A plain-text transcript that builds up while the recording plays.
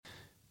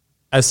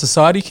As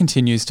society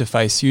continues to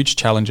face huge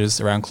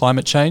challenges around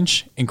climate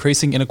change,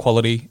 increasing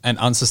inequality and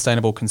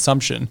unsustainable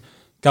consumption,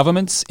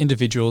 governments,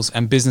 individuals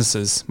and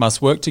businesses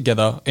must work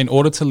together in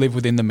order to live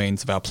within the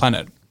means of our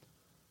planet.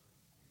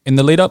 In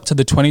the lead up to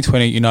the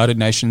 2020 United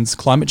Nations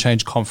Climate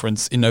Change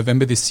Conference in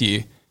November this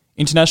year,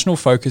 international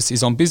focus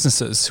is on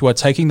businesses who are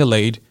taking the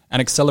lead and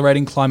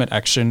accelerating climate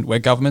action where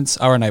governments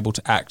are unable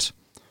to act.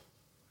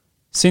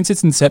 Since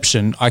its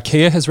inception,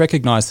 IKEA has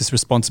recognised this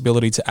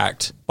responsibility to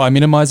act by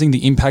minimising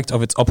the impact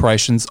of its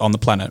operations on the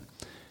planet.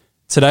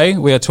 Today,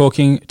 we are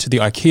talking to the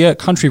IKEA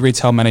Country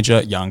Retail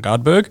Manager, Jan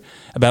Gardberg,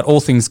 about all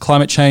things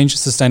climate change,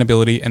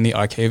 sustainability and the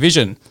IKEA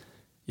vision.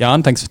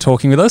 Jan, thanks for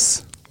talking with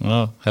us.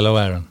 Oh, hello,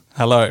 Aaron.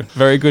 Hello.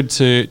 Very good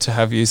to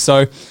have you.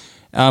 So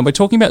we're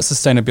talking about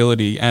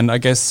sustainability, and I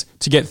guess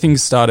to get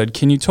things started,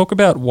 can you talk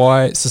about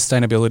why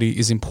sustainability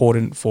is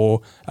important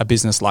for a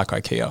business like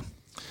IKEA?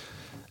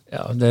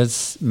 Yeah,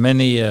 there's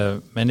many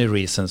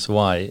reasons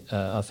why.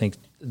 I think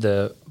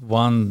the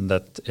one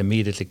that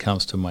immediately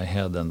comes to my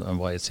head and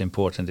why it's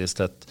important is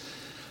that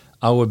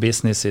our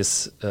business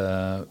is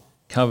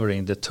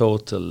covering the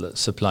total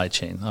supply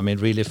chain. I mean,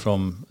 really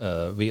from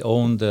we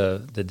own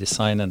the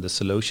design and the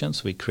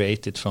solutions. We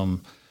create it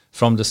from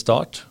the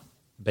start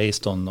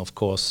based on, of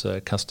course,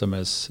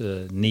 customers'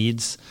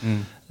 needs.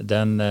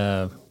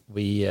 Then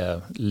we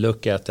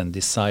look at and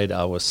decide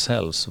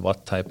ourselves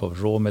what type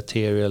of raw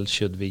material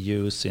should we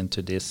use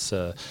into this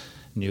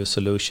new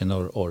solution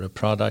or a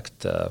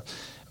product.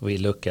 We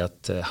look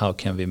at how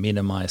can we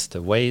minimize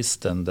the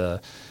waste and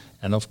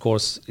of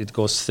course it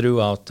goes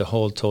throughout the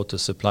whole total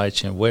supply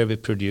chain, where we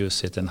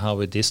produce it and how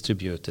we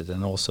distribute it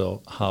and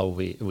also how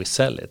we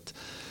sell it.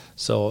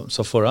 So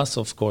for us,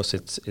 of course,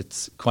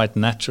 it's quite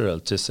natural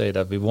to say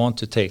that we want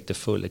to take the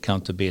full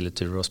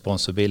accountability,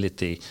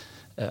 responsibility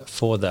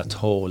for that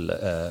whole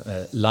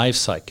life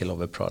cycle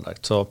of a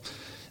product. So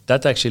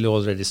that actually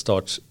already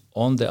starts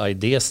on the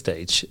idea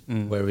stage,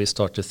 where we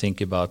start to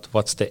think about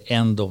what's the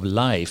end of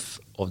life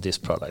of these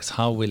products.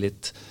 How will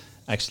it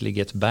actually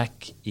get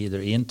back either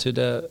into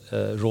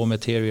the raw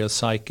material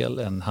cycle,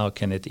 and how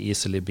can it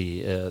easily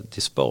be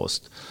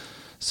disposed?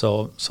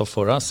 So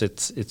for us,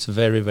 it's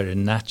very, very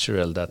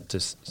natural that to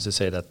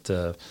say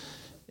that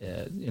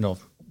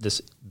this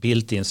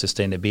built-in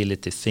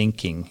sustainability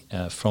thinking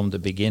from the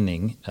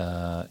beginning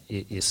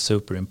is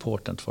super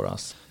important for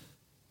us.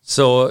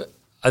 So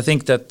I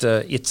think that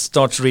it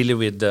starts really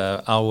with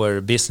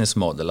our business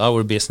model.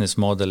 Our business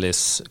model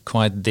is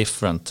quite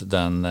different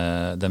than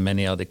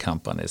many other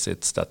companies.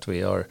 It's that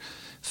we are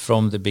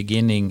from the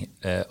beginning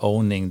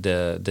owning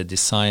the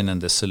design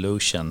and the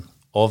solution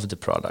of the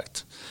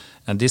product.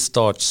 And this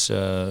starts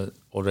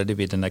already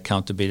with an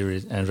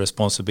accountability and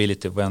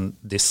responsibility when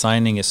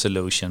designing a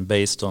solution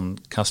based on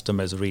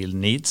customers' real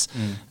needs.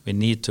 We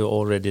need to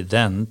already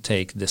then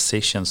take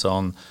decisions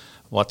on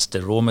what's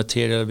the raw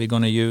material we're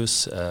going to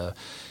use,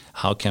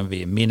 how can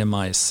we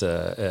minimize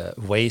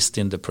waste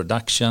in the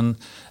production,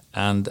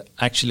 and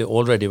actually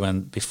already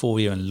before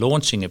we even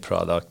launching a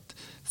product,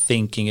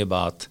 thinking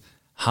about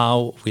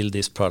how will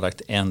this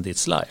product end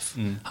its life?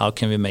 How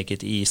can we make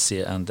it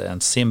easy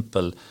and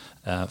simple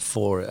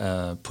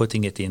for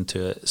putting it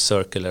into a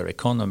circular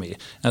economy?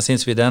 And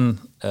since we then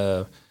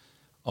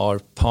are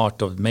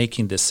part of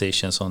making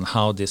decisions on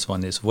how this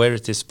one is, where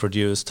it is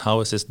produced, how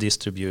it is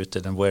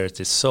distributed, and where it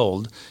is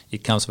sold,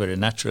 it comes very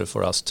natural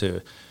for us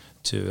to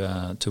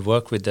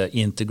work with the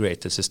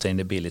integrated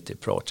sustainability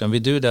approach. And we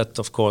do that,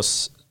 of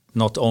course,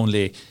 not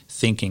only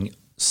thinking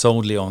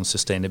solely on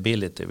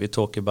sustainability. We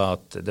talk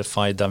about the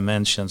 5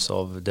 dimensions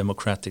of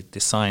democratic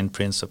design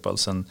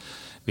principles, and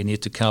we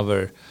need to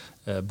cover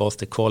both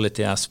the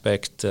quality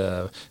aspect,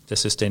 the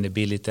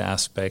sustainability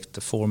aspect,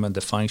 the form and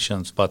the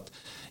functions, but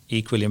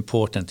equally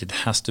important, it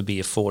has to be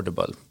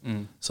affordable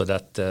so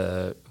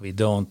that we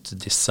don't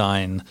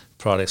design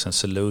products and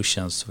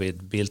solutions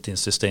with built-in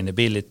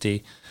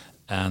sustainability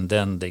and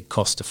then they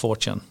cost a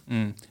fortune.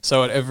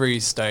 So at every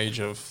stage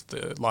of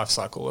the life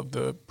cycle of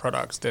the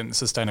products, then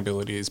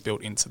sustainability is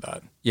built into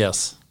that.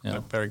 Yes. Yeah.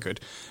 Very good.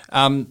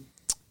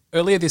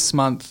 Earlier this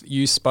month,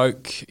 you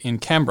spoke in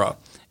Canberra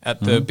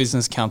at the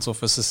Business Council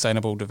for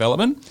Sustainable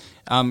Development.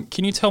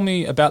 Can you tell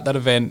me about that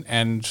event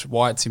and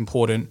why it's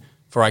important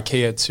for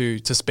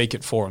IKEA to speak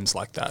at forums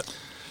like that?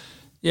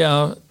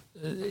 Yeah,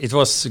 it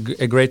was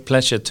a great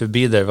pleasure to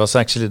be there. It was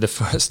actually the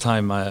first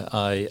time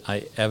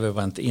I ever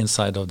went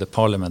inside of the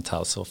Parliament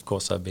House. Of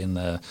course, I've been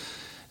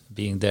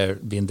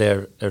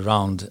there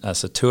around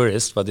as a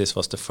tourist, but this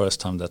was the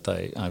first time that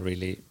I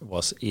really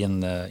was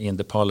in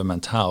the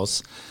Parliament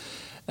House.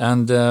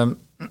 And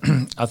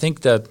I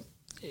think that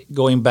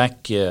going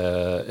back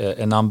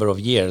a number of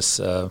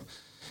years,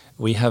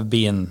 we have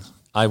been,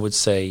 I would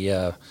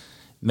say,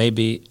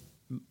 maybe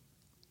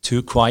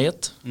too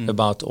quiet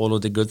about all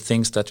of the good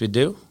things that we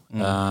do.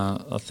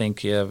 I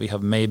think we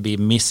have maybe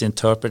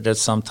misinterpreted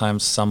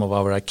sometimes some of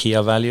our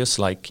IKEA values,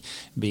 like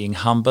being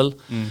humble.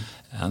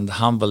 And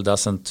humble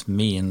doesn't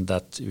mean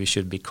that we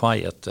should be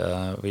quiet.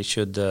 We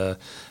should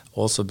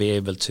also be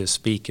able to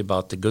speak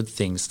about the good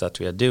things that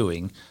we are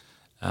doing.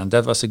 And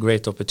that was a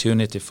great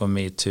opportunity for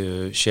me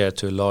to share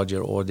to a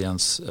larger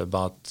audience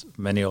about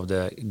many of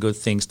the good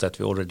things that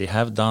we already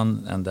have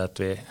done and that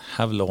we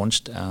have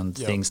launched and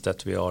things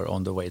that we are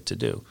on the way to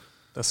do.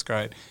 That's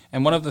great.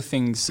 And one of the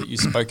things that you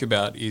spoke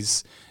about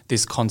is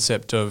this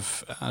concept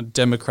of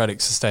democratic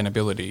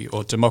sustainability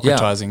or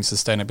democratizing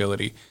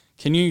sustainability.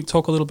 Can you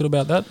talk a little bit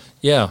about that?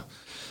 Yeah.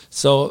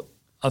 So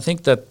I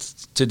think that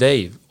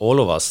today, all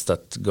of us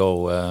that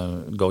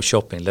go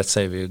shopping, let's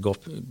say we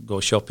go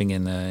shopping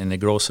in a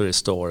grocery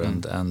store,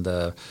 and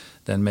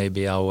then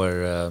maybe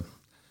our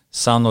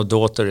son or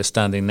daughter is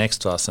standing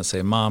next to us and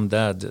say, "Mom,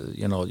 Dad,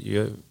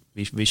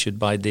 we should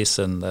buy this,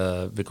 and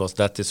because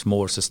that is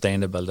more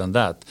sustainable than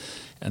that."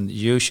 And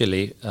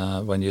usually,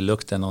 when you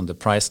look then on the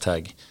price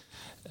tag,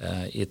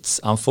 it's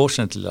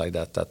unfortunately like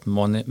that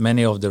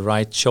many of the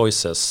right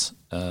choices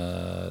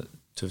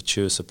to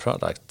choose a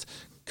product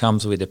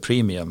comes with a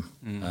premium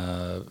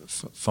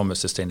from a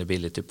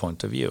sustainability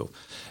point of view.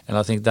 And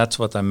I think that's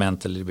what I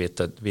meant a little bit,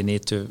 that we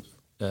need to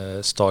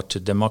start to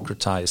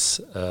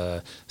democratize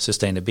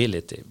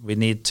sustainability. We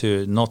need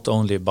to not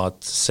only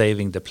about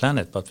saving the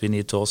planet, but we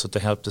need to also to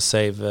help to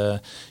save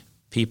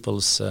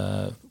people's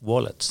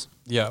wallets.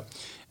 Yeah.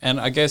 And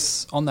I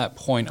guess on that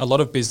point, a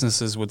lot of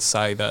businesses would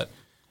say that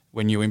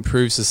when you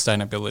improve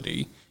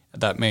sustainability,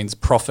 that means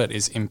profit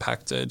is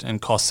impacted and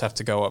costs have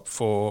to go up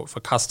for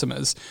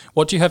customers.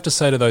 What do you have to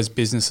say to those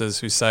businesses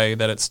who say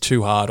that it's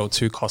too hard or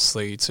too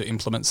costly to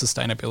implement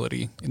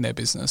sustainability in their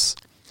business?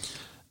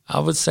 I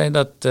would say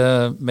that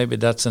maybe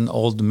that's an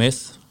old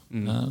myth.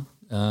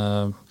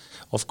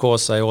 Of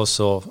course, I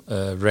also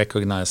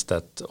recognize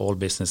that all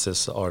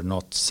businesses are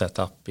not set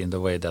up in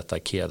the way that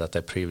IKEA, that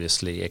I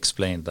previously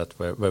explained, that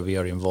where we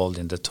are involved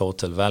in the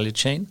total value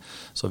chain.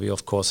 So we,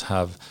 of course,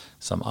 have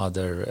some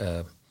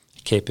other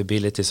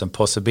capabilities and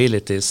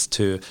possibilities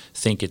to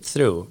think it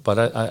through. But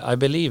I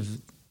believe,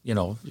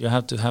 you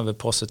have to have a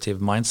positive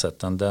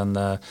mindset, and then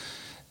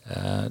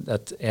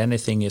that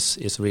anything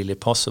is really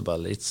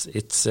possible.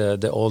 It's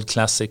the old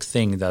classic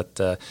thing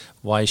that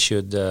why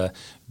should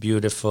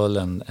beautiful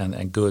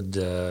and good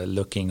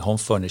looking home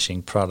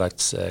furnishing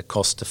products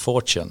cost a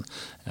fortune?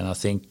 And I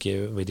think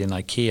within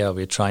IKEA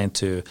we're trying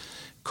to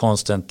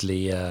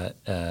constantly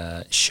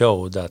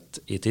show that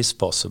it is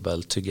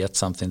possible to get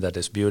something that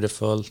is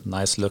beautiful,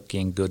 nice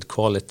looking, good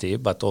quality,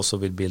 but also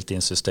with built-in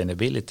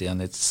sustainability,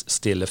 and it's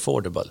still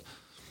affordable.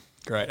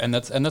 Great, and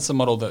that's a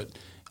model that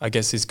I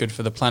guess is good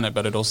for the planet,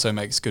 but it also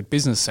makes good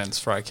business sense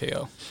for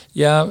IKEA.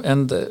 Yeah,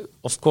 and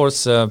of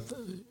course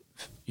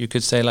you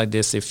could say like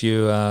this: if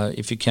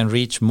you can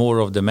reach more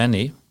of the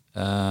many,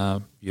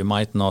 you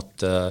might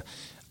not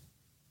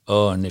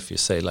earn, if you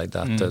say like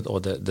that, or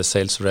the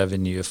sales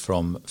revenue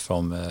from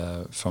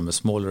a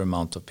smaller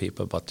amount of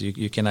people, but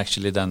you can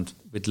actually then,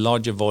 with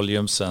larger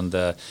volumes and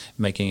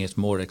making it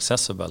more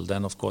accessible,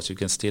 then of course you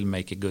can still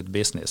make a good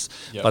business.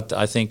 Yep. But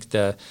I think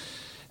the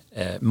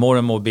more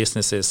and more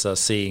businesses are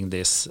seeing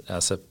this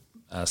as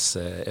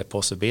a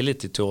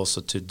possibility to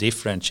also to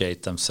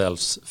differentiate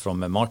themselves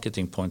from a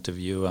marketing point of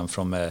view and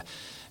from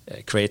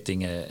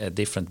creating a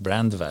different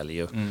brand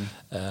value.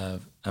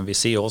 And we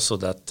see also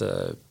that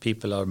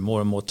people are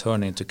more and more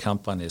turning to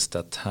companies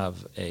that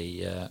have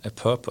a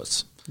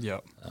purpose.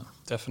 Yeah,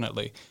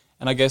 definitely.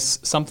 And I guess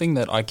something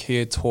that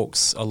IKEA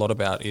talks a lot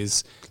about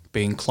is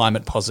being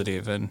climate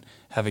positive and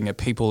having a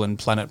people and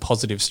planet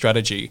positive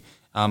strategy.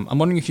 I'm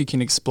wondering if you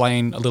can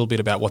explain a little bit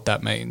about what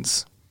that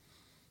means.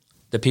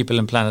 The people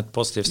and planet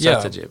positive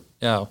strategy.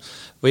 Yeah,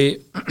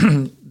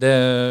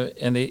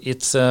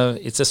 it's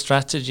a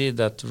strategy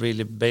that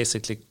really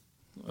basically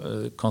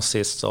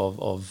consists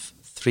of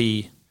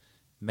three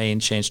main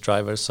change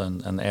drivers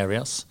and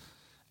areas,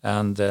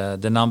 and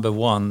the number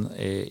one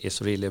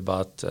is really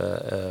about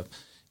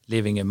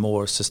living a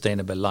more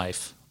sustainable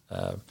life.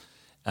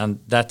 And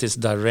that is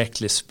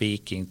directly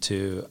speaking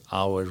to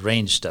our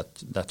range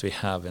that we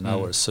have in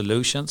our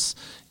solutions.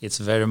 It's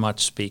very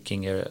much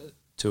speaking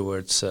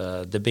towards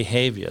the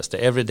behaviors,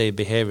 the everyday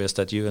behaviors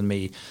that you and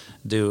me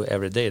do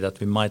every day that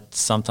we might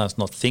sometimes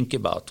not think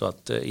about.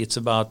 But it's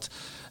about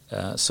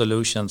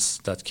solutions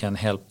that can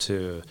help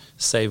to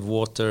save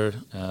water,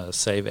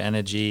 save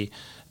energy,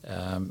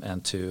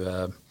 and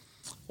to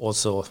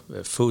also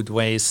food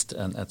waste,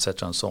 and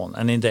etc. and so on.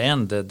 And in the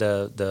end,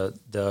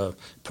 the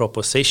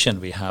proposition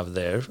we have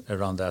there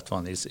around that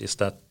one is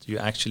that you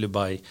actually,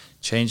 by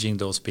changing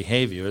those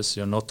behaviors,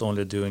 you're not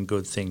only doing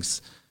good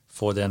things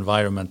for the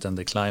environment and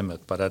the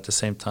climate, but at the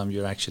same time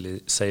you're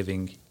actually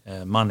saving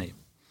money.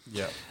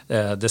 Yeah.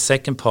 The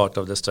second part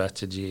of the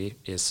strategy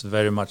is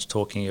very much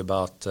talking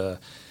about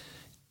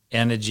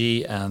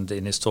energy, and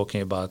it is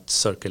talking about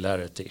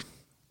circularity.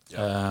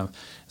 Yeah.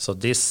 So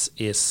this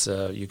is,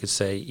 you could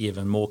say,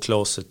 even more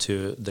closer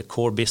to the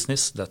core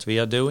business that we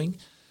are doing.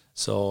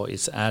 So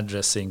it's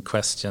addressing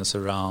questions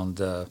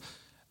around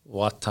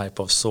what type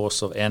of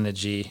source of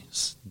energy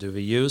do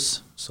we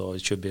use. So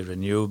it should be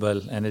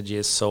renewable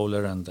energy,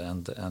 solar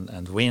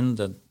and wind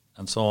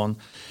and so on.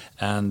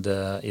 And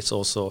it's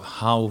also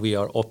how we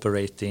are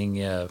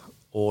operating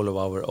all of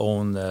our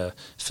own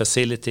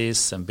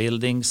facilities and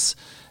buildings,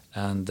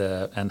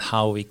 and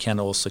how we can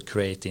also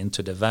create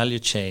into the value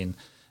chain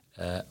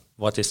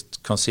what is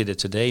considered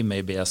today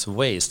maybe as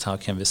waste. How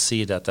can we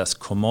see that as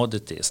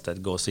commodities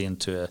that goes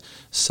into a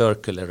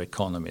circular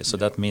economy? So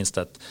that means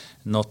that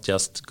not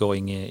just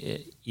going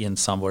in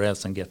somewhere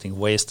else and getting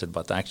wasted,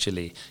 but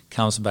actually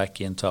comes back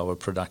into our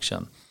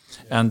production.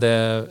 And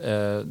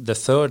the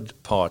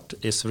third part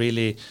is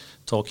really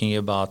talking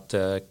about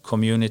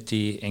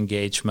community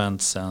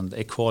engagements and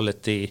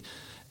equality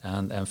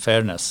and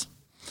fairness.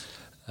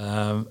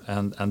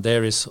 And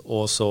there is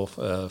also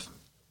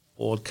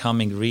all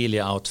coming really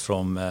out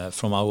from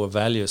our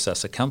values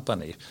as a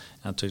company,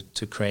 and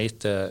to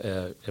create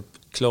a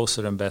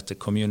closer and better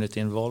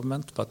community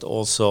involvement, but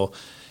also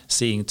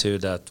seeing to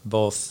that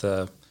both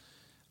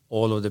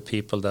all of the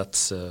people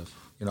that's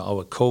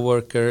our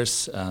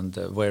co-workers and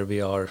where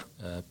we are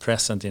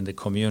present in the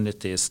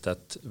communities,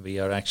 that we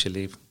are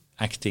actually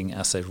acting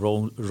as a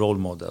role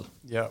model.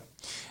 Yeah.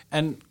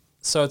 And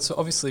so it's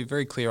obviously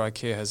very clear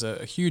IKEA has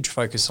a huge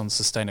focus on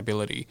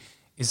sustainability.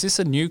 Is this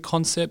a new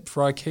concept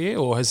for IKEA,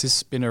 or has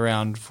this been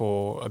around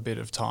for a bit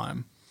of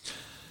time?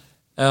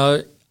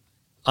 I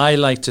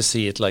like to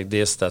see it like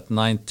this, that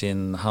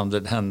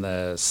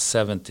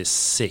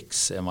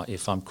 1976,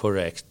 if I'm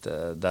correct,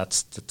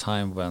 that's the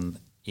time when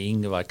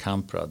Ingvar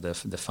Kamprad,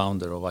 the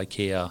founder of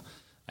IKEA,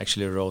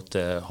 actually wrote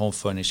the Home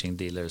Furnishing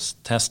Dealer's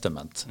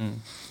Testament.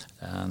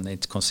 And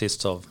it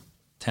consists of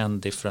 10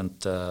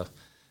 different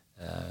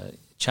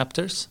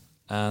chapters.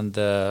 And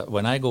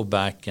when I go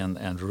back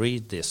and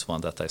read this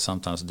one, that I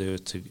sometimes do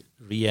to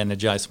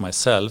re-energize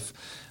myself,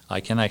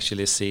 I can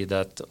actually see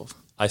that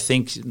I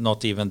think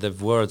not even the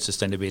word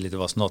sustainability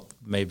was not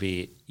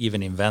maybe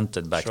even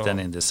invented back then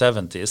in the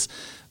 70s,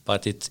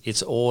 but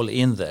it's all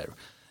in there.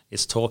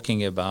 It's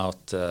talking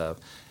about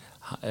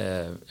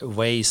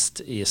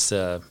waste is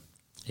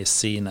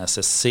seen as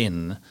a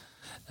sin.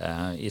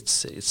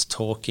 It's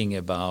talking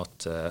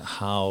about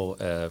how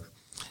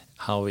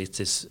it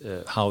is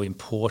how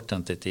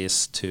important it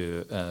is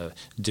to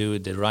do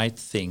the right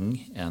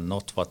thing and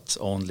not what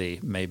only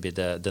maybe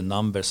the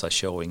numbers are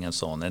showing and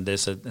so on. And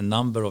there's a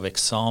number of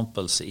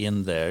examples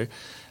in there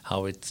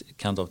how it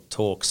kind of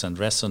talks and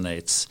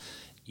resonates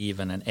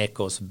even and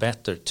echoes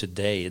better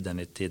today than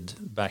it did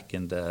back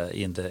in the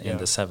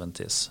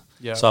 70s.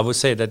 Yeah. So I would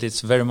say that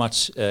it's very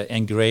much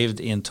engraved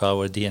into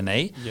our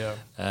DNA,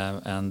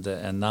 and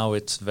now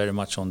it's very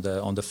much on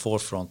the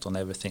forefront on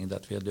everything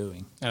that we are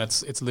doing. And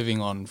it's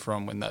living on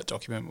from when that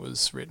document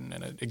was written,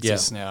 and it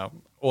exists now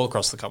all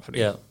across the company.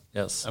 Yeah,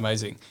 yes,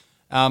 amazing.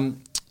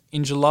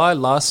 In July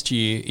last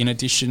year, in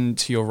addition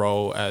to your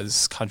role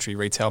as country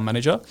retail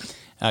manager,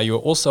 you were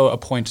also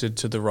appointed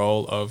to the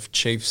role of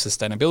Chief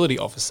Sustainability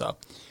Officer.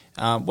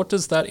 What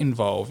does that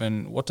involve,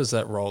 and what does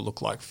that role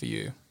look like for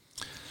you?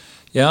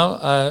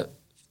 Yeah,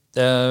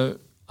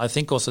 I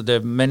think also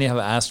many have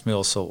asked me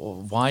also,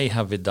 why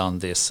have we done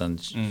this,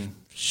 and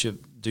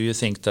do you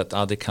think that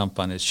other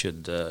companies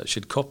should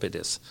copy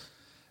this?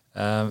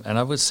 And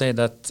I would say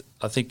that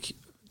I think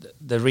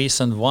the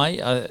reason why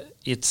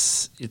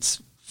it's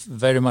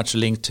very much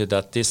linked to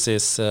that. This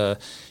is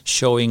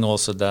showing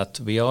also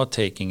that we are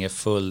taking a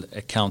full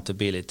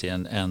accountability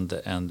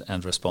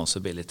and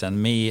responsibility.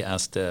 And me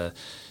as the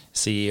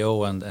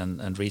CEO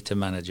and retail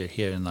manager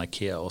here in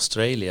IKEA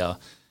Australia,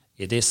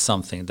 it is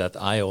something that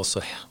I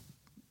also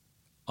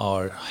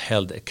are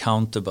held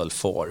accountable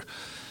for.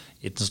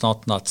 It's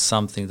not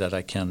something that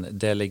I can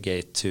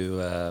delegate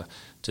to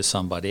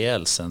somebody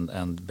else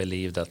and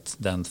believe that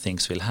then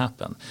things will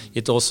happen.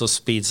 It also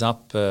speeds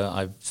up,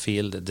 I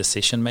feel, the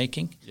decision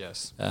making.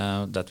 Yes,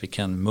 that we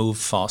can move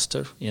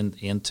faster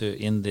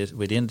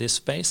within this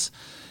space.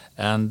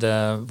 And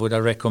would I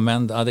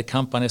recommend other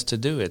companies to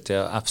do it?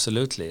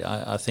 Absolutely.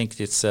 I think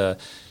it's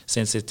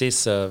since it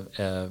is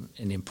an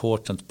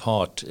important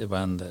part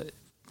when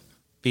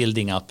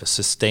building up a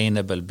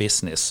sustainable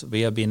business.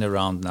 We have been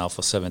around now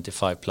for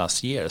 75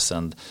 plus years,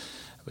 and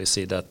we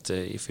see that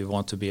if we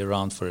want to be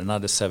around for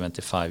another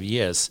 75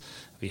 years,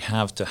 we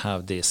have to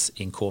have this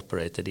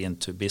incorporated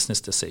into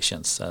business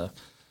decisions.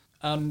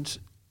 And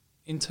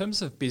in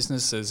terms of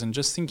businesses, and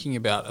just thinking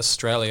about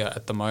Australia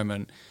at the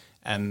moment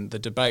and the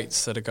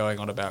debates that are going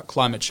on about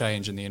climate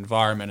change and the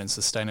environment and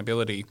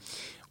sustainability,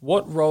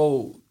 what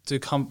role do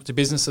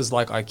businesses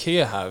like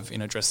IKEA have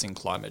in addressing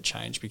climate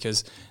change?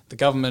 Because the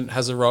government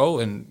has a role,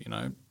 and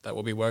that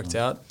will be worked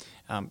out.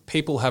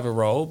 People have a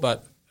role,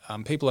 but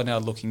people are now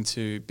looking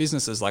to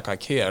businesses like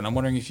IKEA, and I'm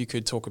wondering if you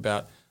could talk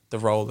about the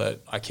role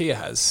that IKEA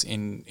has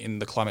in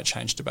the climate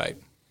change debate.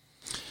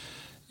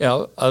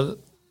 Yeah,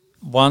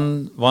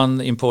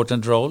 one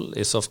important role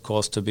is, of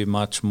course, to be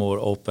much more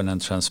open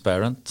and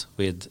transparent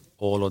with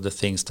all of the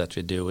things that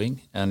we're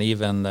doing, and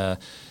even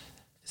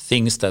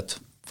things that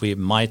we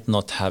might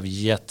not have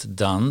yet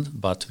done,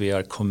 but we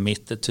are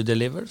committed to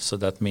deliver. So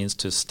that means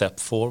to step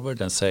forward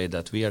and say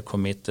that we are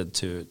committed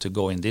to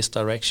go in this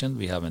direction.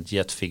 We haven't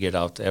yet figured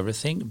out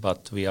everything,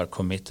 but we are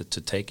committed to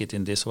take it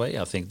in this way.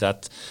 I think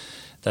that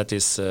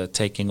is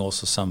taking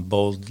also some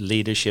bold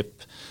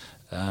leadership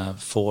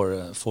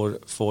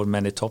for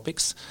many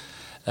topics.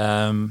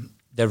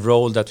 the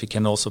role that we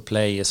can also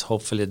play is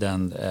hopefully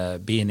then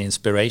be an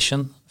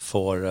inspiration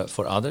for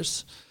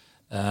others.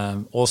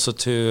 Also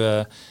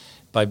to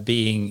by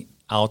being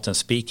out and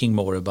speaking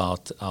more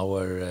about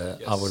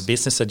our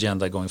business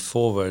agenda going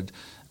forward.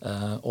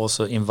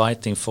 Also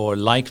inviting for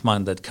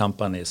like-minded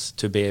companies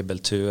to be able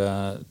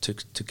to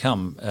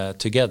come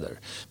together,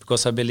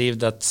 because I believe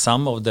that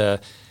some of the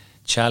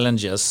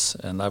challenges,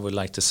 and I would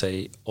like to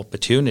say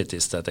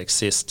opportunities, that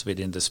exist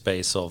within the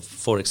space of,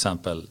 for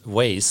example,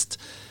 waste,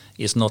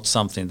 is not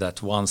something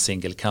that one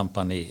single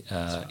company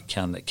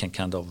can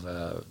kind of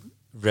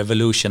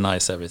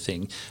revolutionize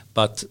everything.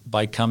 But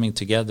by coming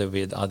together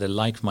with other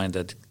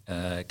like-minded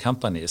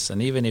companies,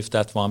 and even if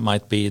that one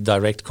might be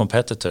direct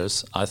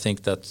competitors, I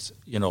think that,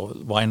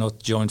 why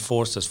not join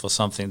forces for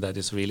something that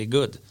is really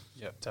good?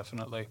 Yeah,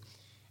 definitely.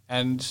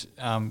 And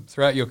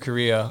throughout your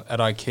career at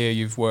IKEA,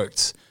 you've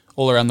worked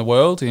all around the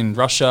world, in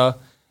Russia,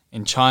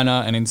 in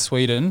China, and in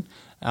Sweden,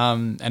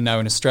 and now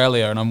in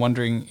Australia. And I'm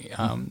wondering,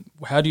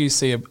 how do you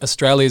see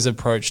Australia's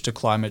approach to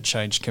climate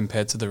change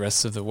compared to the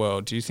rest of the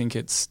world? Do you think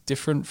it's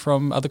different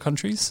from other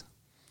countries?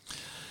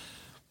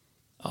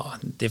 Oh,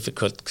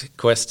 difficult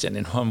question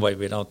in one way,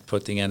 without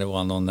putting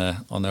anyone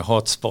on a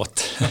hot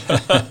spot.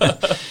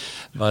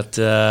 But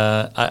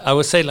I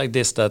would say like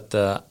this,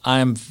 that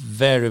I'm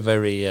very,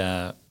 very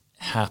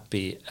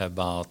happy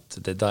about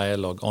the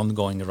dialogue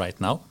ongoing right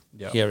now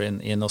here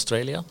in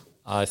Australia.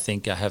 I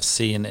think I have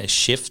seen a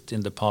shift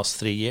in the past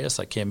 3 years.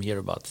 I came here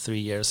about 3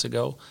 years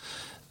ago.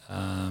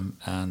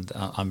 And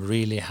I'm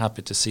really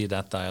happy to see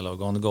that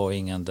dialogue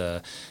ongoing, and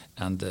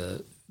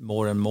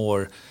more and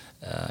more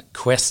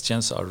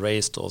questions are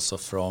raised also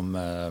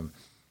from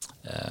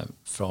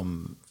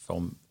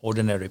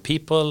ordinary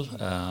people.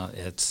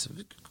 It's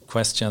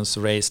questions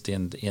raised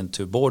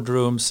into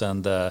boardrooms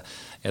and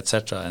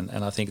etc.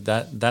 And I think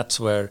that's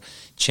where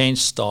change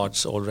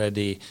starts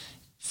already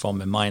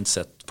from a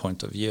mindset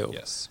point of view.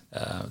 Yes.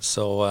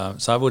 So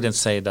I wouldn't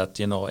say that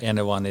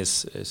anyone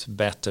is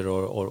better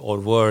or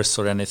worse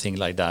or anything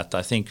like that.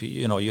 I think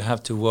you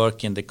have to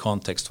work in the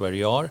context where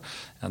you are,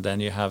 and then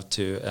you have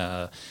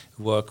to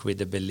work with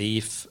the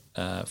belief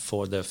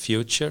for the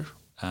future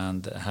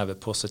and have a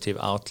positive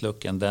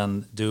outlook, and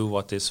then do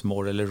what is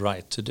morally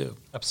right to do.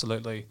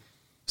 Absolutely.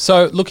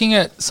 So looking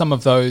at some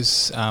of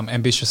those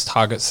ambitious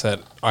targets that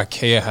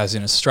IKEA has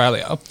in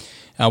Australia,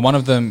 one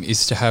of them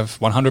is to have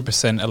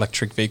 100%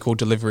 electric vehicle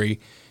delivery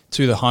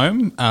to the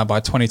home by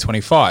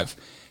 2025.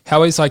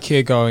 How is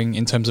IKEA going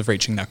in terms of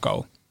reaching that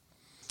goal?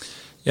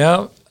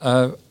 Yeah,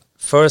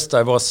 first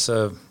I was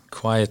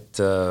quite...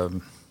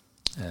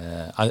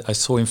 I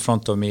saw in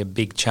front of me a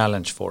big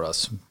challenge for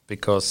us,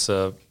 because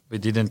we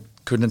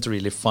couldn't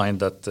really find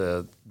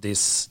that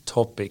this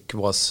topic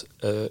was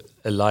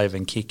alive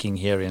and kicking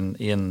here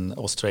in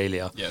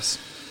Australia. Yes.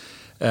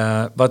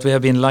 But we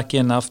have been lucky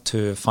enough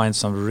to find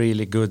some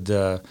really good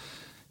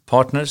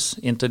partners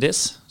into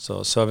this.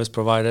 So service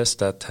providers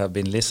that have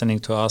been listening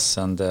to us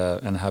and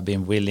have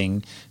been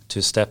willing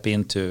to step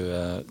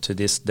into to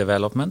this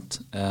development.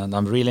 And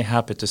I'm really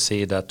happy to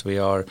see that we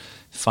are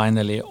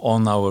finally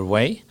on our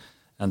way,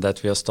 and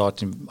that we are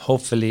starting,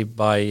 hopefully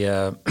by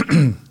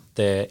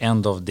the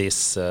end of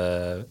this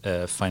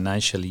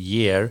financial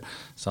year,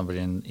 somewhere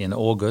in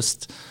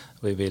August,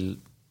 we will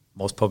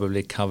most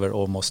probably cover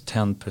almost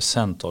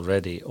 10%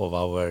 already of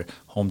our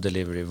home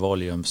delivery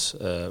volumes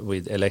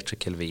with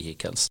electrical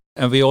vehicles.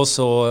 And we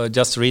also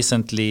just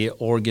recently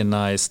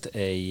organized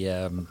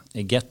a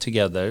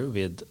get-together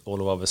with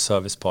all of our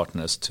service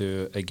partners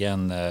to,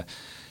 again,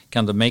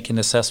 kind of make an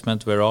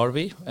assessment, where are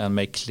we, and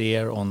make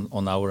clear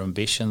on our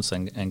ambitions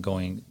and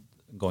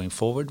going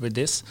forward with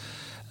this.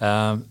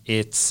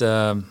 It's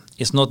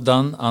not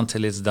done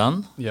until it's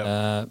done,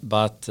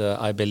 but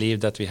I believe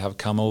that we have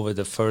come over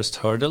the first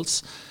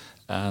hurdles,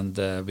 and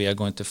we are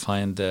going to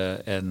find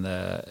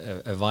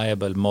a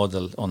viable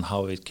model on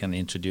how we can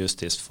introduce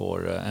this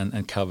for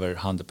and cover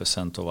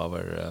 100% of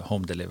our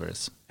home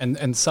deliveries.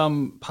 And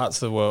some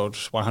parts of the world,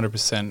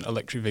 100%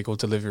 electric vehicle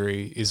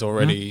delivery is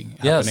already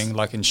happening,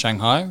 like in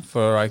Shanghai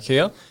for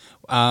IKEA.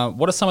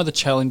 What are some of the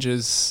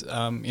challenges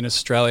in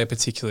Australia,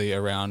 particularly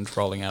around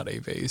rolling out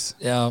EVs?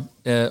 Yeah,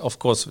 of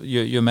course,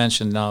 you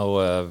mentioned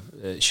now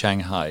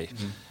Shanghai.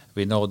 Mm-hmm.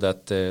 We know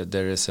that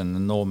there is an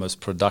enormous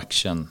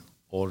production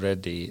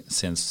already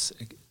since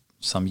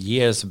some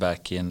years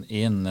back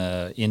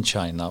in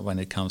China when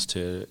it comes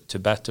to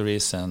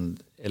batteries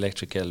and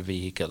electrical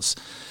vehicles.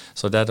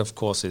 So that, of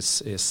course,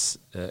 is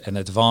an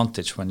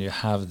advantage when you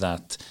have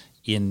that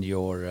in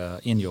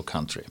your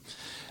country.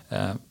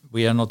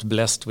 We are not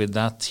blessed with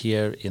that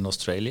here in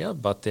Australia,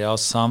 but there are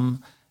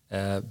some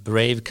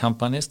brave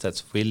companies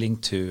that's willing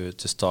to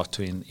start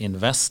to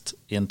invest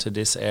into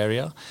this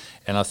area.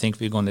 And I think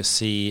we're going to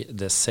see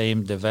the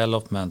same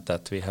development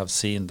that we have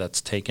seen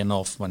that's taken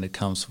off when it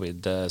comes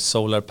with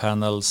solar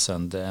panels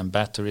and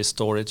battery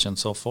storage and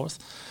so forth.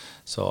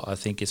 So I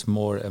think it's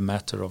more a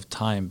matter of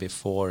time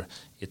before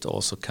it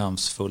also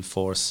comes full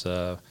force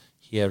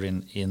here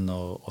in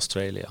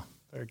Australia.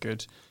 Very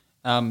good.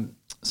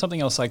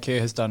 something else IKEA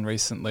has done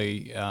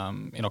recently.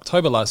 In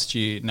October last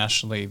year,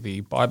 nationally,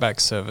 the buyback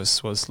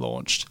service was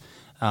launched.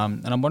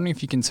 And I'm wondering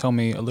if you can tell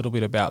me a little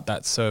bit about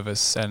that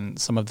service and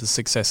some of the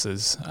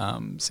successes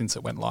since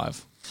it went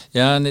live.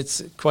 Yeah, and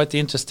it's quite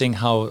interesting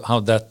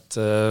how that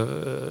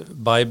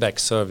buyback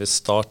service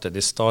started.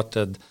 It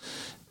started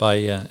by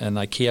an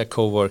IKEA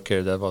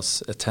co-worker that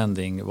was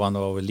attending one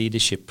of our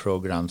leadership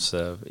programs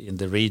in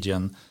the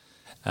region.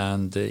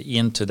 And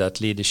into that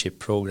leadership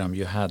program,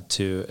 you had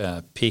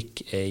to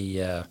pick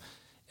a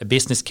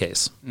business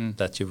case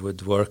that you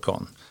would work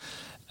on.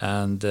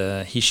 And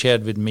he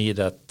shared with me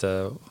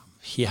that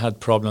he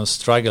had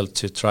struggled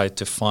to try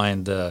to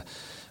find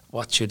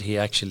what should he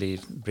actually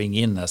bring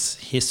in as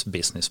his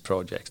business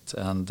project.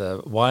 And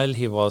while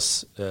he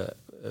was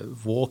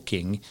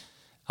walking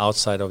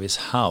outside of his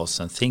house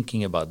and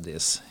thinking about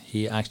this,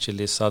 he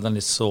actually suddenly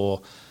saw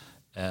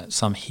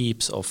some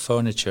heaps of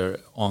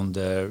furniture on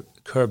the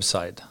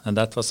curbside, and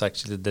that was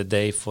actually the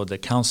day for the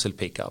council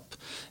pickup.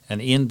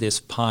 And in this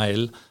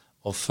pile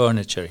of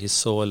furniture, he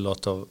saw a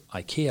lot of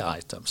IKEA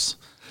items.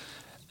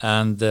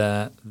 And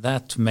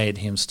that made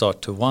him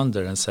start to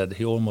wonder, and said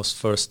he almost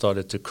first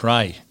started to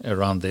cry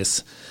around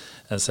this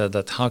and said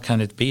that how can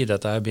it be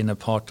that I've been a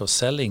part of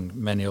selling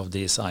many of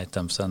these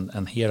items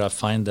and here I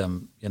find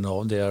them,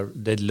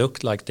 they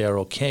look like they're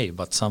okay,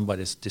 but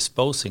somebody's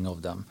disposing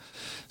of them.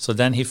 So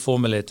then he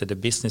formulated a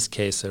business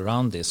case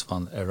around this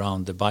one,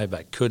 around the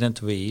buyback.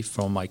 Couldn't we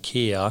from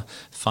IKEA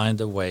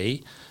find a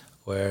way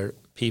where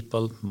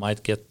people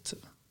might get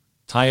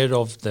tired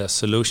of the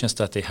solutions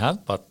that they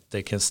have, but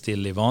they can still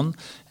live on?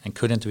 And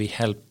couldn't we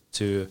help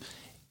to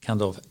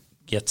kind of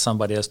get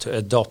somebody else to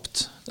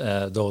adopt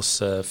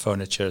those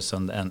furnitures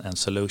and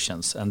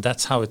solutions? And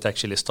that's how it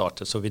actually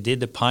started. So we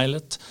did the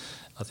pilot,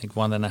 I think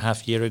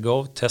 1.5 years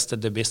ago,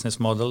 tested the business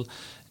model,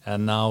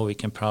 and now we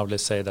can proudly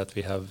say that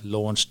we have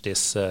launched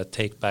this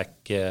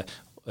buyback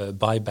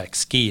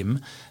scheme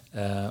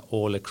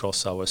all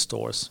across our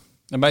stores.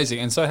 Amazing.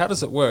 And so how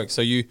does it work?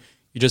 So you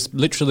just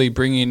literally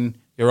bring in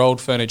your old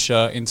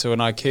furniture into an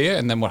IKEA,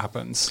 and then what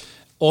happens?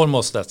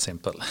 Almost that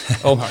simple.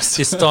 Almost.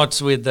 It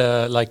starts with,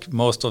 like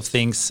most of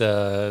things,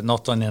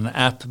 not on an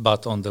app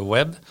but on the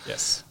web.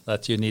 Yes.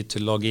 That you need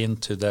to log in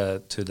to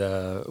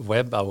the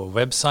web, our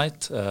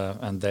website,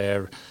 and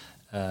there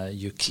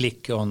you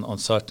click on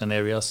certain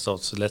areas. So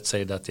let's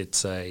say that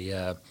it's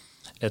a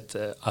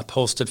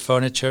upholstered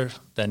furniture.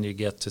 Then you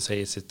get to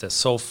say, is it a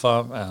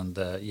sofa? And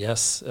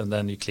yes, and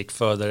then you click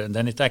further, and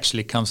then it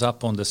actually comes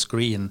up on the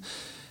screen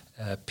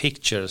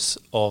pictures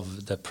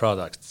of the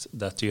products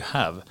that you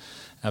have.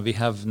 And we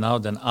have now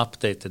then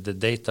updated the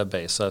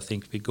database. So I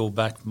think we go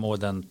back more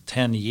than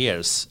 10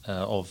 years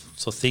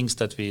so things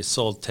that we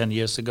sold 10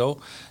 years ago,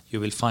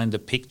 you will find a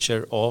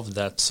picture of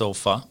that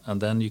sofa,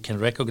 and then you can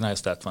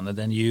recognize that one. And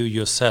then you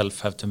yourself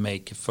have to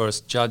make a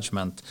first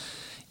judgment.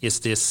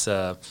 Is this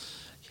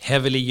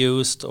heavily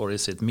used, or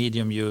is it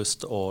medium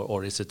used,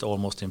 or is it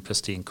almost in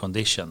pristine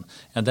condition?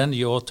 And then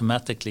you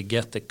automatically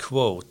get a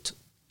quote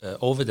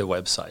over the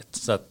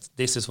website that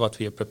this is what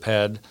we are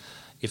prepared.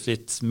 If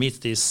it meets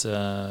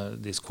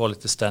these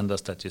quality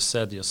standards that you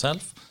said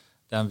yourself,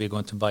 then we're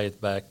going to buy it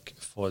back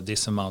for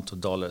this amount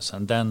of dollars.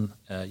 And then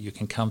you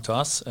can come to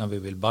us and we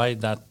will buy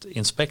that,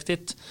 inspect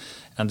it.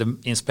 And the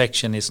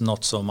inspection is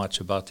not so much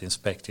about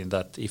inspecting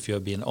that if you're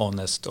being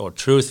honest or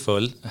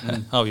truthful,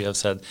 how you have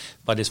said,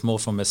 but it's more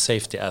from a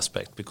safety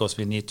aspect, because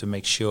we need to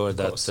make sure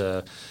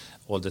that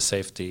all the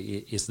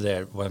safety is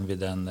there when we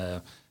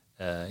then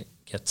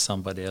get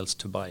somebody else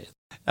to buy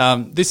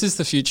it. This is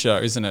the future,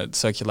 isn't it?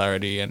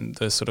 Circularity and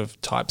the sort of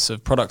types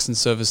of products and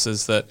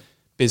services that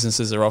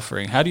businesses are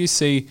offering. How do you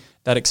see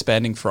that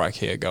expanding for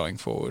IKEA going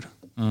forward?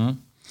 Mm-hmm.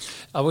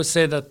 I would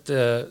say that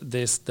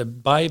the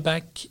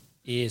buyback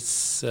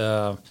is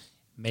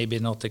maybe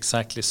not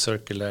exactly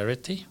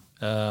circularity.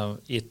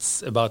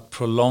 It's about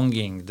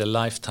prolonging the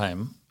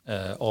lifetime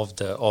of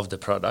the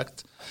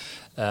product.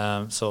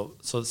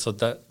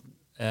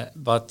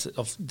 But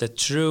of the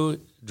true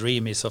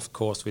dream is, of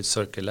course, with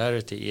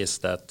circularity, is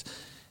that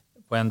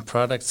when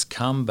products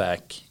come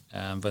back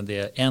and when they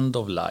are end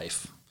of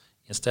life,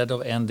 instead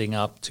of ending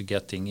up to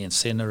getting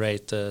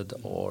incinerated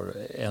or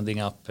ending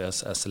up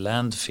as a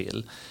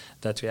landfill,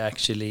 that we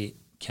actually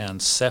can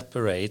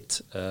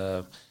separate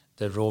the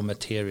raw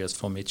materials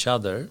from each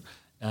other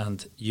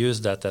and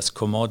use that as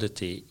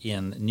commodity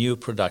in new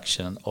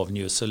production of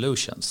new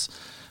solutions.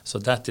 So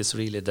that is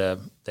really the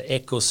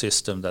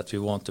ecosystem that we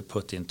want to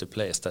put into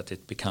place, that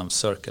it becomes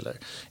circular.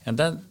 And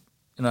then,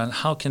 and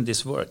how can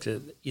this work?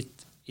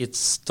 It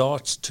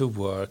starts to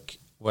work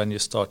when you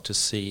start to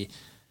see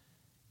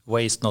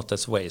waste not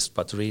as waste,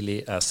 but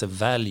really as a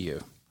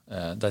value,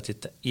 that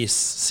it is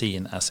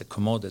seen as a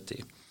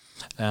commodity.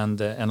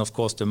 And of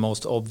course, the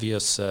most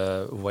obvious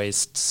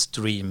waste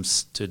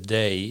streams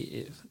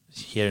today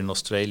here in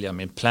Australia, I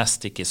mean,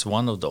 plastic is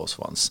one of those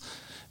ones,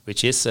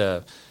 which is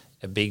a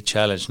big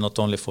challenge, not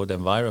only for the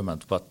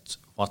environment, but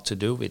what to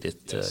do with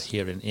it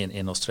here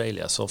in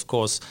Australia. So, of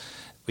course,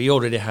 we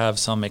already have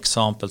some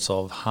examples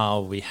of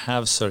how we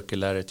have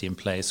circularity in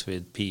place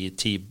with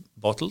PET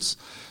bottles.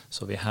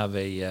 So we have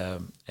a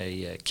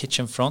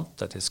kitchen front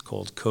that is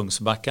called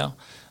Kungsbacka,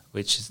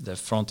 which is, the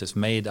front is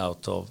made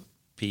out of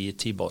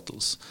PET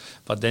bottles.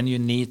 But then you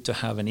need to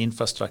have an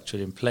infrastructure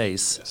in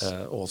place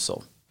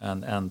also.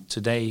 And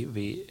today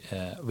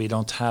we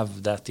don't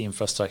have that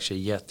infrastructure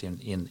yet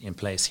in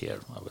place here,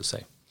 I would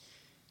say.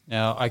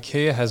 Now,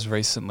 IKEA has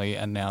recently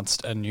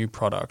announced a new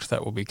product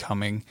that will be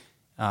coming,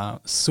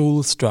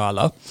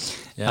 Solstråle.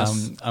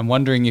 Yes. I'm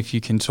wondering if you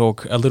can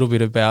talk a little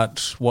bit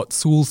about what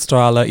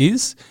Solstråle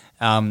is,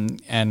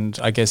 and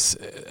I guess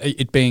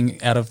it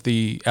being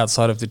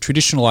outside of the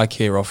traditional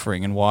IKEA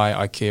offering, and why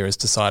IKEA has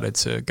decided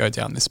to go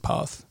down this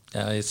path.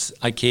 It's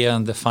IKEA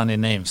and the funny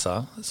names,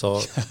 huh? So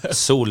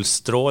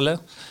Solstråle.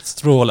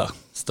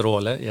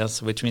 Stråle,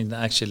 yes, which means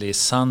actually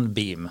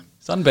sunbeam.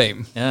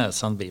 Sunbeam. Yeah,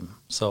 sunbeam.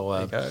 So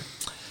there you go.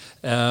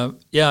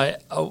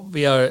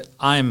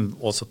 I'm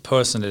also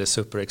personally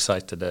super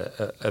excited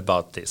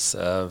about this.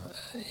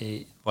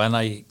 When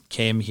I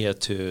came here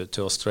to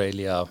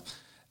Australia,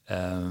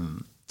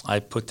 I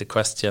put the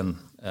question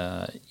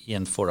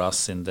in for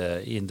us in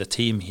the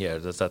team here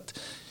that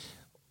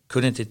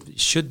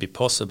should be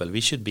possible.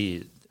 We should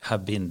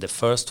have been the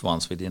first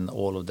ones within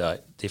all of the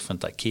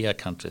different IKEA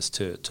countries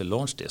to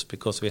launch this,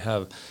 because we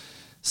have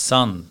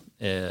sun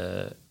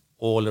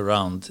all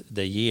around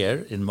the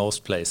year in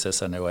most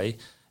places anyway.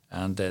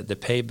 And the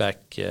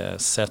payback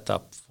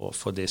setup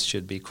for this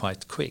should be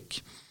quite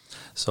quick.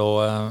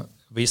 So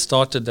we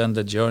started then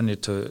the journey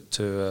to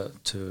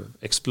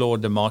explore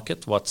the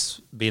market, what's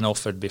been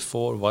offered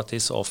before, what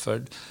is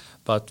offered,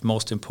 but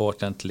most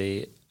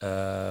importantly,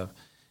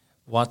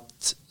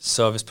 what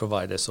service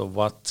providers or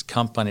what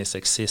companies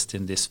exist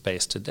in this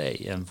space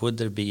today, and would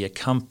there be a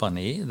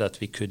company that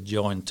we could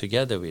join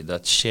together with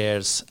that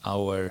shares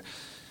our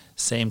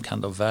same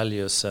kind of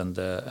values, and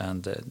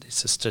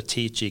it's a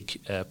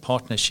strategic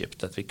partnership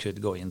that we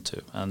could go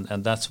into,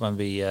 and that's when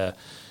we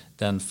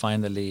then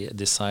finally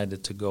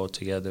decided to go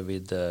together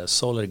with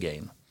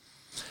SolarGain,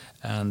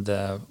 and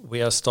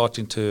we are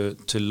starting to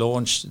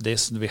launch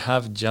this. We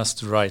have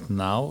just right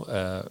now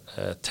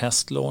a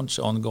test launch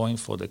ongoing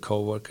for the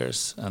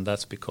co-workers, and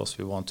that's because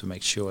we want to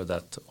make sure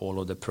that all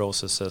of the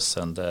processes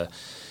and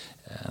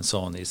so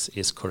on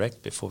is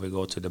correct before we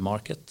go to the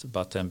market.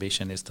 But the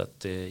ambition is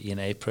that in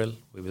April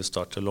we will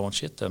start to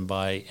launch it, and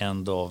by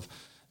end of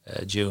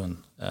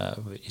June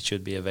it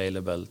should be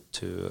available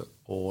to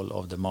all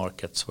of the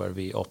markets where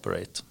we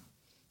operate.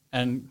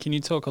 And can you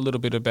talk a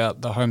little bit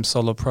about the home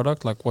solar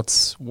product? Like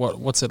what's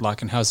it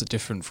like, and how is it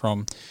different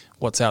from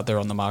what's out there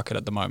on the market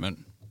at the moment?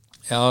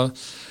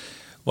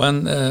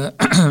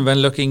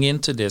 When looking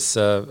into this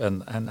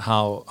and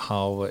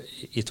how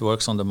it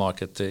works on the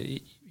market,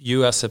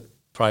 you as a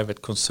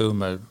private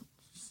consumer,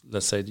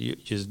 let's say you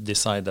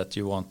decide that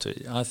you want to,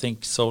 I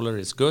think solar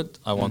is good,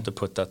 I want to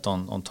put that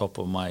on top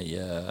of my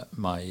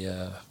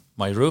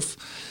roof.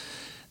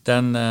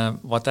 Then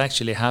what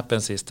actually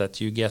happens is that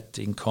you get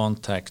in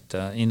contact,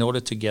 in order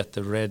to get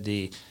the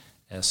ready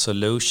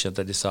solution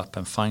that is up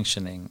and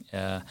functioning,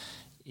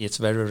 it's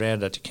very rare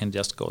that you can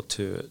just go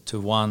to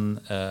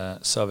one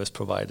service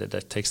provider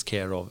that takes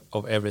care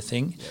of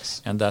everything.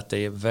 Yes. And that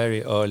they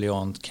very early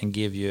on can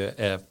give you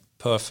a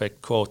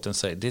perfect quote and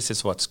say this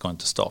is what's going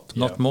to stop,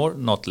 not more,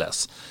 not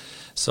less.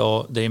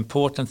 So the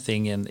important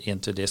thing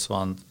into this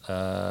one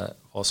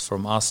was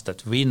from us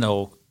that we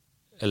know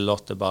a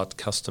lot about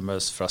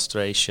customers'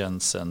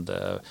 frustrations and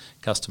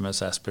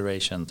customers'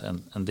 aspirations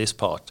and this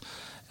part.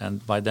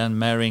 And by then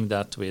marrying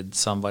that with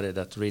somebody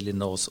that really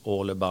knows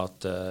all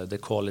about the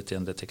quality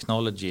and the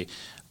technology,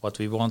 what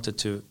we wanted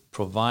to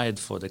provide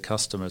for the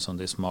customers on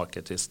this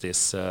market is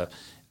this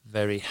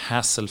very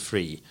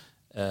hassle-free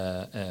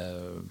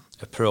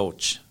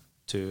approach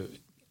to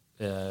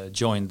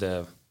join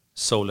the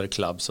solar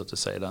club, so to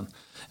say then.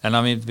 And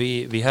I mean,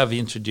 we have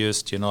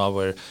introduced,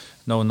 our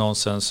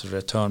no-nonsense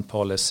return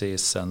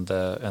policies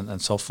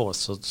and so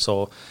forth.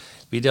 So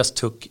we just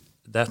took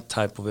that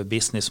type of a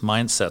business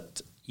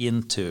mindset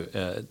into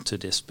to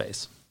this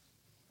space.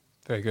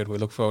 Very good. We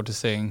look forward to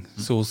seeing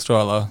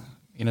Solstråle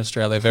in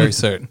Australia very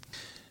soon.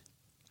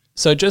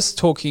 So just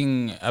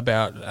talking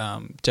about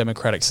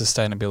democratic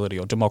sustainability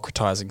or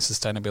democratizing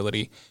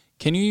sustainability,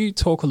 can you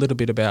talk a little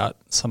bit about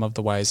some of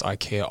the ways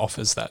IKEA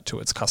offers that to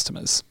its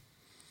customers?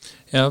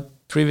 Yeah,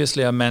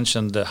 previously I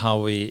mentioned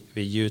how we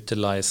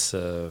utilize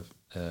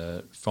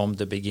from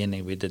the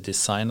beginning with the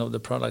design of the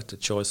product, the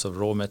choice of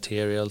raw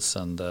materials,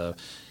 and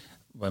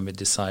when we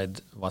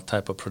decide what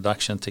type of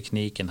production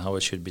technique and how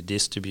it should be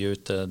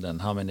distributed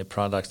and how many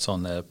products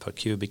on a per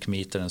cubic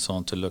meter and so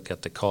on, to look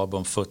at the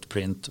carbon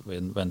footprint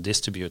when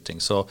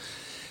distributing. So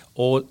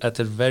all at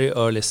a very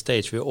early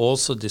stage, we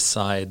also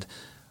decide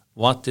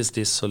what is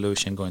this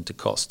solution going to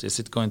cost? Is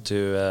it going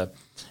to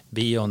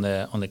be on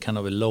a kind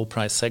of a low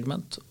price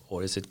segment,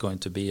 or is it going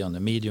to be on a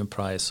medium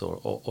price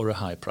or a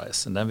high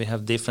price? And then we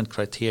have different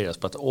criteria,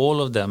 but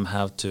all of them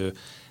have to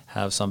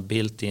have some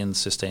built-in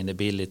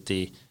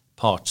sustainability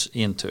parts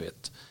into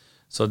it.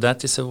 So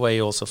that is a way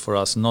also for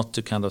us not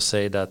to kind of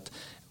say that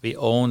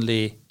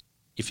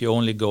if you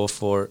only go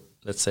for,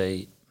 let's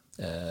say,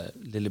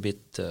 little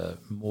bit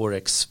more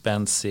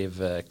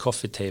expensive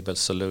coffee table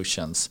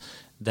solutions,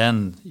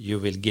 then you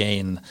will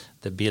gain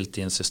the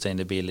built-in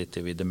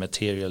sustainability with the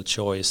material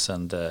choice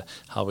and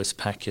how it's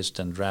packaged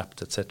and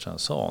wrapped, etc. and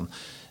so on.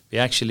 We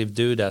actually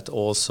do that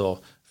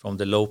also from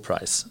the low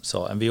price.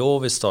 And we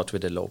always start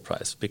with the low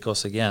price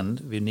because, again,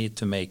 we need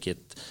to make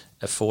it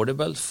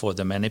affordable for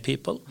the many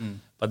people.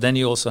 But then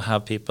you also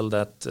have people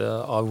that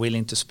are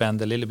willing to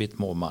spend a little bit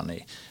more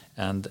money.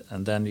 And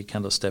then you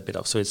kind of step it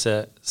up. So it's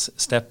a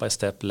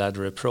step-by-step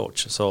ladder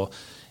approach. So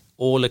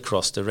all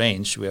across the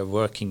range, we are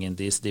working in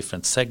these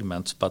different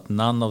segments, but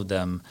none of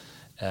them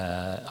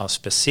are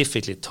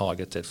specifically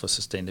targeted for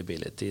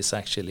sustainability. It's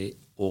actually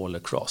all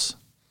across.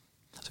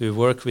 So we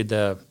work with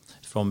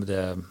from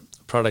the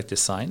product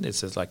design.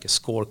 It's like a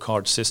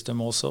scorecard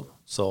system also,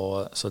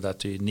 so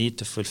that you need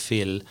to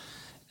fulfill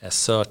a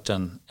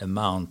certain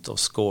amount of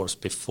scores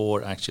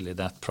before actually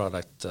that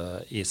product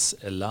is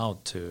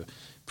allowed to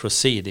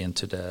proceed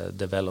into the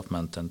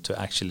development and to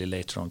actually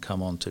later on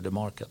come on to the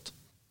market.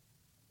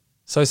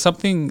 So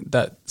something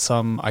that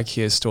some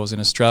IKEA stores in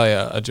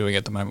Australia are doing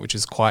at the moment, which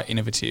is quite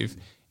innovative,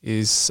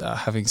 is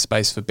having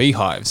space for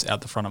beehives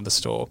out the front of the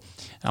store.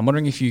 I'm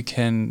wondering if you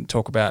can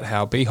talk about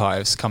how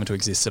beehives come to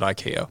exist at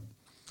IKEA.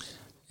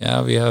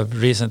 Yeah, we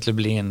have recently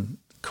been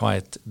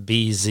quite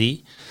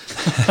busy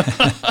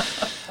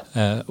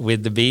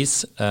with the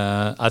bees.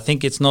 I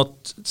think it's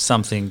not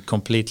something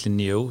completely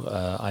new.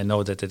 I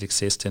know that it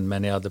exists in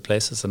many other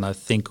places, and I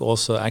think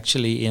also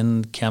actually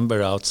in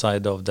Canberra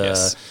outside of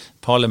the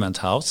Parliament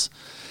House.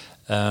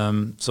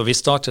 So we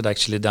started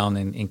actually down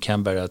in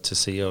Canberra to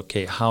see,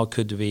 okay, how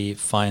could we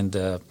find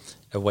a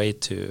way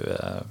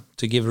to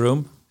give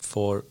room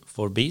for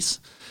bees,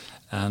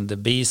 and the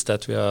bees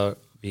that we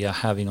are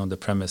having on the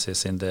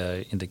premises in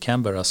the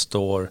Canberra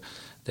store,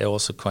 they're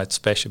also quite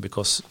special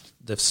because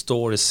the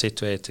store is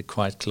situated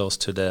quite close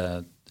to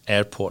the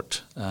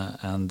airport,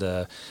 and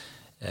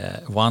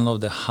one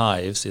of the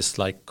hives is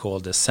like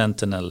called the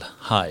Sentinel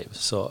hive.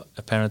 So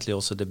apparently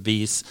also the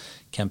bees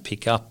can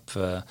pick up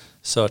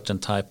certain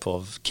type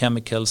of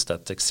chemicals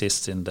that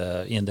exist in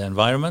the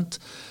environment.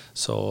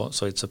 So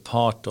it's a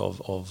part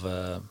of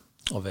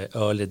an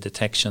early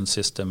detection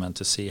system and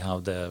to see how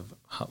the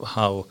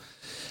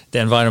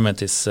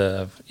environment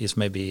is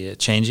maybe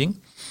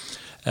changing.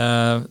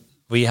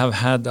 We have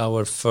had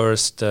our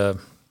first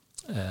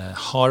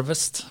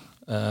harvest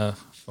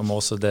from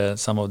also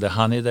some of the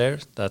honey there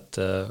that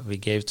we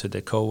gave to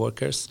the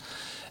co-workers,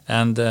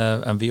 and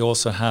we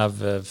also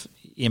have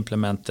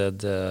implemented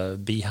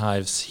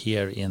beehives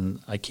here in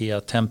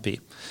IKEA Tempe.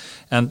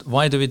 And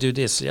why do we do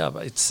this? Yeah,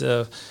 it's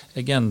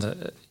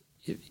again,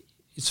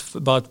 it's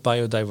about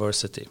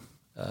biodiversity.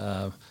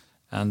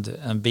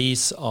 And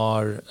bees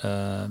are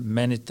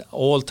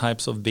all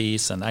types of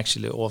bees, and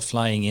actually all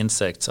flying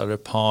insects are a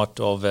part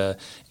of an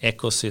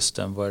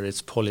ecosystem where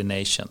it's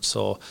pollination.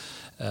 So,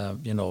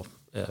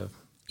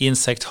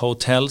 insect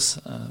hotels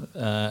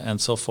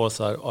and so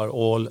forth are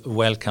all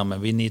welcome,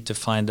 and we need to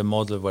find a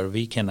model where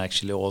we can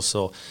actually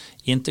also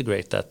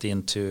integrate that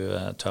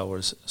into to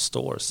our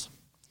stores.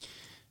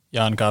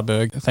 Jan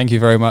Gardberg, thank you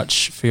very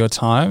much for your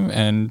time,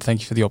 and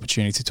thank you for the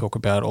opportunity to talk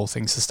about all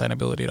things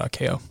sustainability at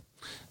IKEA.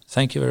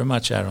 Thank you very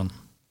much, Aaron.